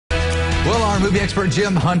Well, our movie expert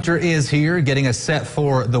Jim Hunter is here getting us set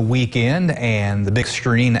for the weekend and the big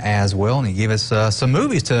screen as well. And he gave us some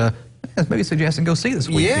movies to maybe suggest and go see this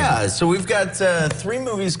weekend. Yeah, so we've got 3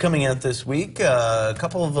 movies coming out this week. A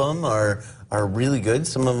couple of them are really good.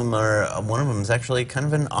 Some of them are, one of them is actually kind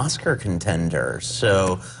of an Oscar contender.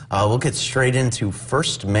 So we'll get straight into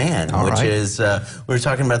First Man, which is, we were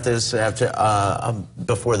talking about this after,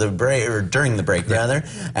 before the break, or during the break rather.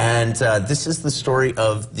 And this is the story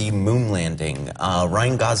of the moon landing.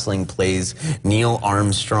 Ryan Gosling plays Neil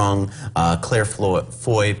Armstrong. Claire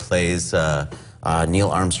Foy plays Neil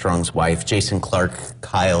Armstrong's wife. Jason Clarke,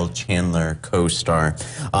 Kyle Chandler co-star.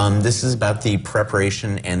 This is about the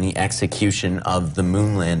preparation and the execution of the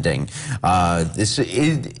moon landing.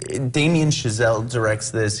 Damien Chazelle directs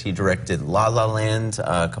this. He directed La La Land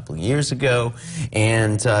a couple of years ago.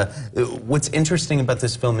 And what's interesting about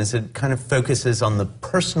this film is it kind of focuses on the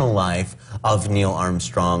personal life of Neil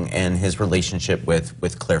Armstrong and his relationship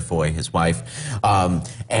with Claire Foy, his wife.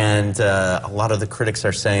 And a lot of the critics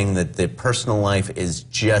are saying that the personal life is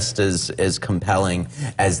just as compelling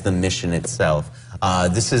as the mission itself.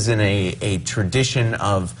 This is in a tradition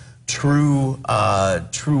of true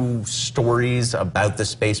stories about the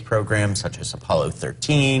space program, such as Apollo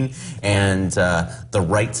 13 and The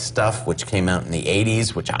Right Stuff, which came out in the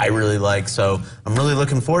 80s, which I really like. So I'm really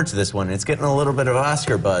looking forward to this one. It's getting a little bit of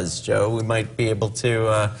Oscar buzz, Joe. We might be able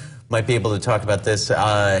to talk about this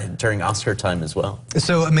during Oscar time as well.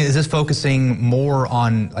 So, I mean, is this focusing more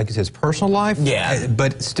on, like you said, his personal life? Yeah.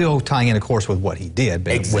 But still tying in, of course, with what he did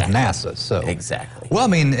with NASA. So. Exactly. Well, I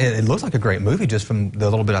mean, it looks like a great movie just from the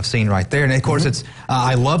little bit I've seen right there. And, of course, it's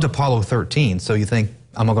I loved Apollo 13, so you think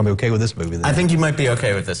I'm not going to be okay with this movie then? I think you might be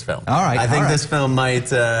okay with this film. All right. I think this film might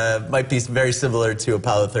be very similar to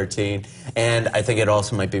Apollo 13, and I think it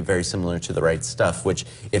also might be very similar to The Right Stuff, which,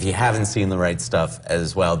 if you haven't seen The Right Stuff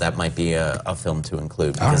as well, that might be a film to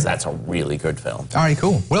include, because that's a really good film. All right,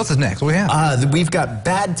 cool. What else is next? What do we have? We've got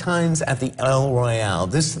Bad Times at the El Royale.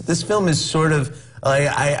 This film is sort of...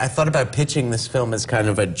 I thought about pitching this film as kind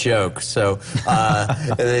of a joke. So,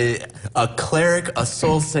 a cleric, a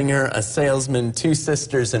soul singer, a salesman, 2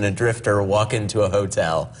 sisters, and a drifter walk into a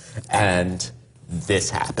hotel, and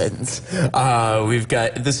this happens.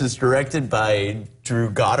 This is directed by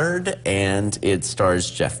Drew Goddard, and it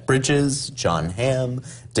stars Jeff Bridges, John Hamm,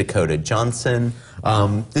 Dakota Johnson.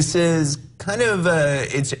 This is kind of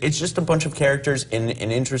it's just a bunch of characters in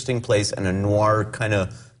an interesting place, and a noir kind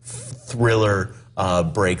of thriller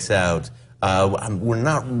breaks out. We're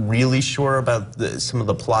not really sure about some of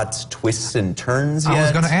the plot's twists and turns yet. I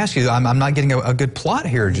was going to ask you, I'm not getting a good plot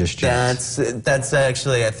here just yet. That's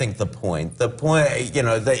actually, I think, the point. The point, you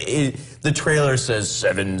know, the trailer says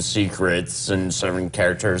 7 secrets and 7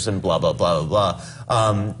 characters and blah, blah, blah, blah,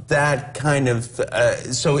 blah. That kind of,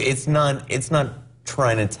 so it's not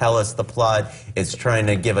trying to tell us the plot. It's trying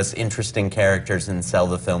to give us interesting characters and sell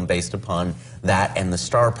the film based upon that and the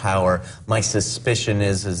star power. My suspicion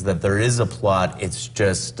is that there is a plot. It's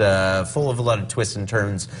just full of a lot of twists and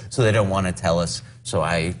turns, so they don't want to tell us. So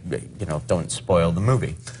I, don't spoil the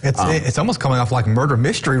movie. It's almost coming off like murder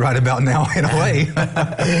mystery right about now, in a way.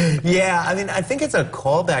 Yeah, I mean, I think it's a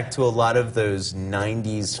callback to a lot of those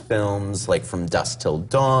 90s films, like From Dusk Till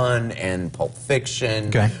Dawn and Pulp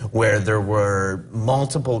Fiction, where there were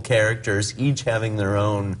multiple characters, each having their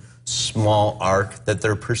own small arc that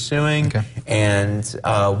they're pursuing, and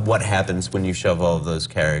what happens when you shove all of those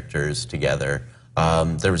characters together.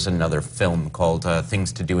 There was another film called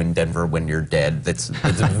Things to Do in Denver When You're Dead that's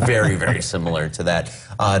very, very similar to that.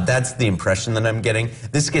 That's the impression that I'm getting.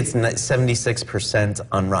 This gets 76%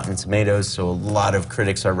 on Rotten Tomatoes, so a lot of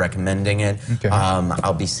critics are recommending it.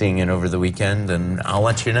 I'll be seeing it over the weekend, and I'll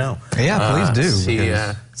let you know. Yeah, please do.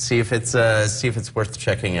 See if it's worth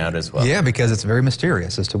checking out as well. Yeah, because it's very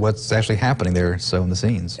mysterious as to what's actually happening there, so in the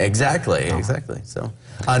scenes. Exactly. So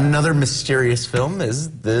another mysterious film is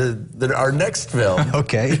our next film.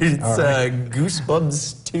 It's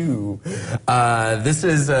Goosebumps 2. This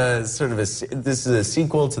is a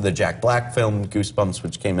sequel to the Jack Black film Goosebumps,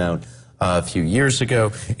 which came out a few years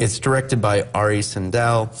ago. It's directed by Ari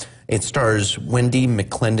Sandel. It stars Wendy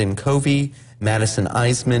McClendon-Covey, Madison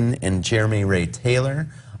Eisman, and Jeremy Ray Taylor.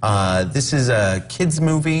 This is a kids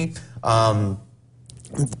movie.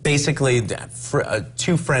 Basically,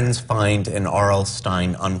 2 friends find an R.L.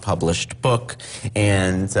 Stine unpublished book,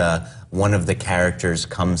 and one of the characters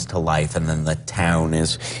comes to life, and then the town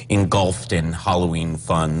is engulfed in Halloween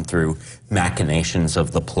fun through machinations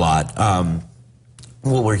of the plot.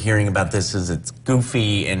 What we're hearing about this is it's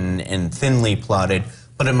goofy and thinly plotted,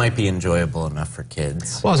 But it might be enjoyable enough for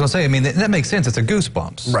kids. Well, I was going to say, I mean, that makes sense. It's a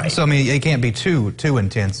Goosebumps. Right. So, I mean, it can't be too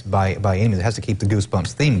intense by any means. It has to keep the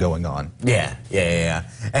Goosebumps theme going on. Yeah.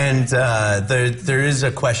 And there is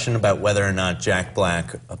a question about whether or not Jack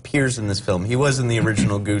Black appears in this film. He was in the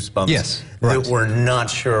original Goosebumps. Yes, right. We're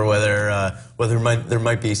not sure whether there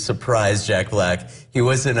might be surprise Jack Black. He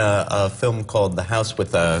was in a film called The House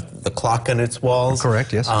with the Clock on Its Walls.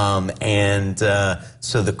 Correct, yes.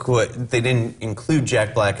 So they didn't include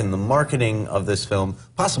Jack Black in the marketing of this film,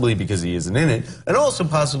 possibly because he isn't in it, and also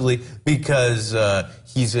possibly because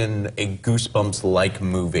he's in a Goosebumps-like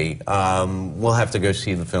movie. We'll have to go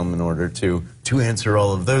see the film in order to answer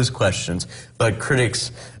all of those questions. But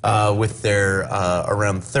critics, with their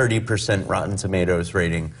around 30% Rotten Tomatoes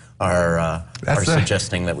rating, are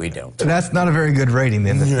suggesting that we don't. That's not a very good rating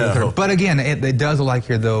then. No. But again, it does look like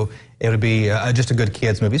here, though, it would be just a good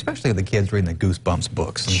kids movie, especially the kids reading the Goosebumps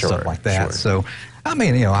books and stuff like that. Sure. So, I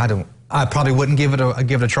mean, you know, I probably wouldn't give it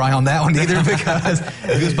a try on that one either because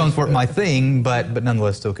Goosebumps weren't my thing, but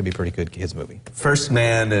nonetheless, still could be a pretty good kids movie. First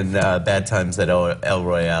Man and Bad Times at El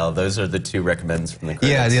Royale, those are the two recommends from the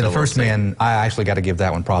critics. Yeah, so the First Man, I actually got to give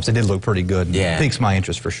that one props. It did look pretty good. Yeah. Piques my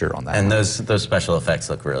interest for sure on that. And those special effects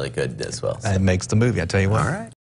look really good as well. So. It makes the movie, I tell you what. All right.